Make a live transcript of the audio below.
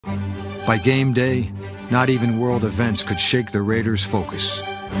By game day, not even world events could shake the Raiders' focus.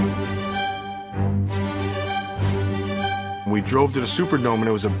 We drove to the Superdome, and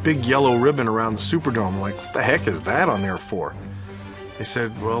there was a big yellow ribbon around the Superdome. I'm like, what the heck is that on there for? They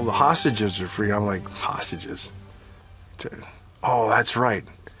said, well, the hostages are free. I'm like, hostages? Oh, that's right.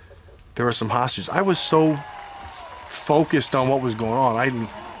 There were some hostages. I was so focused on what was going on. I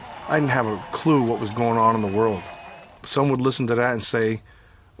didn't have a clue what was going on in the world. Some would listen to that and say,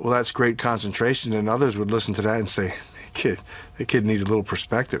 well, that's great concentration, and others would listen to that and say, the kid needs a little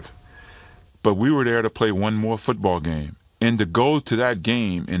perspective. But we were there to play one more football game. And to go to that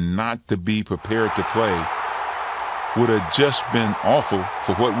game and not to be prepared to play would have just been awful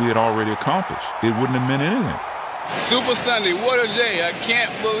for what we had already accomplished. It wouldn't have meant anything. Super Sunday, what a day. I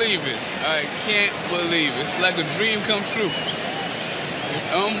can't believe it. I can't believe it. It's like a dream come true. It's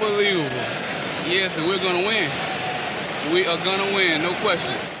unbelievable. Yes, and we're going to win. We are going to win, no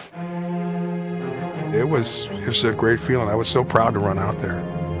question. It was a great feeling. I was so proud to run out there.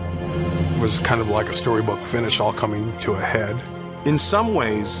 It was kind of like a storybook finish, all coming to a head. In some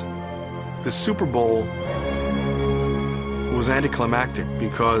ways, the Super Bowl was anticlimactic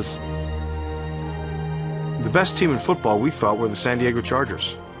because the best team in football, we thought, were the San Diego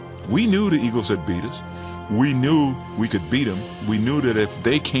Chargers. We knew the Eagles had beat us. We knew we could beat them. We knew that if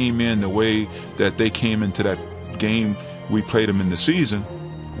they came in the way that they came into that game we played them in the season,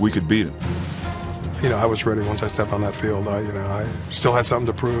 we could beat them. You know, I was ready once I stepped on that field. I still had something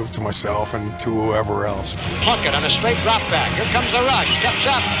to prove to myself and to whoever else. Plunkett on a straight drop back. Here comes the rush. Steps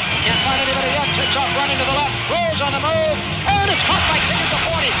up. Can't find anybody yet. Takes off running to the left. Rolls on the move. And it's caught by King at the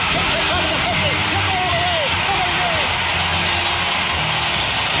 40. Takes over the 50. He'll go all the way.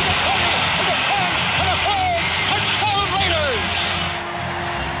 To the 20. To the 10. To the 5. Touchdown Raiders.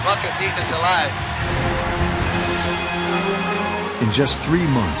 Plunkett's eating us alive. In just 3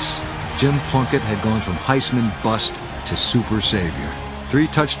 months, Jim Plunkett had gone from Heisman bust to super savior. 3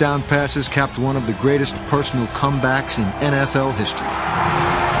 touchdown passes capped one of the greatest personal comebacks in NFL history.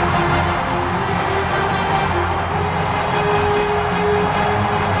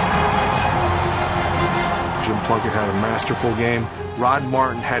 Jim Plunkett had a masterful game. Rod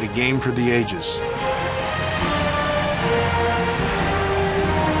Martin had a game for the ages.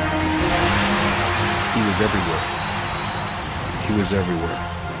 He was everywhere. He was everywhere.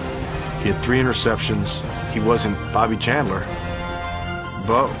 He had 3 interceptions. He wasn't Bobby Chandler,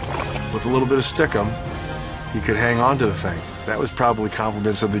 but with a little bit of stickum, he could hang on to the thing. That was probably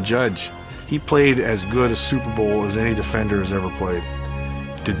compliments of the judge. He played as good a Super Bowl as any defender has ever played.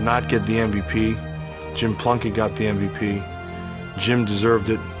 Did not get the MVP. Jim Plunkett got the MVP. Jim deserved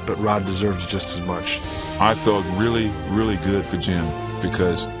it, but Rod deserved it just as much. I felt really, really good for Jim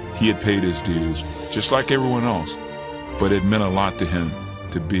because he had paid his dues, just like everyone else. But it meant a lot to him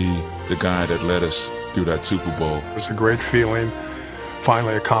to be the guy that led us through that Super Bowl. It was a great feeling.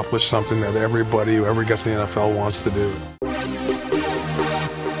 Finally accomplished something that everybody who ever gets in the NFL wants to do.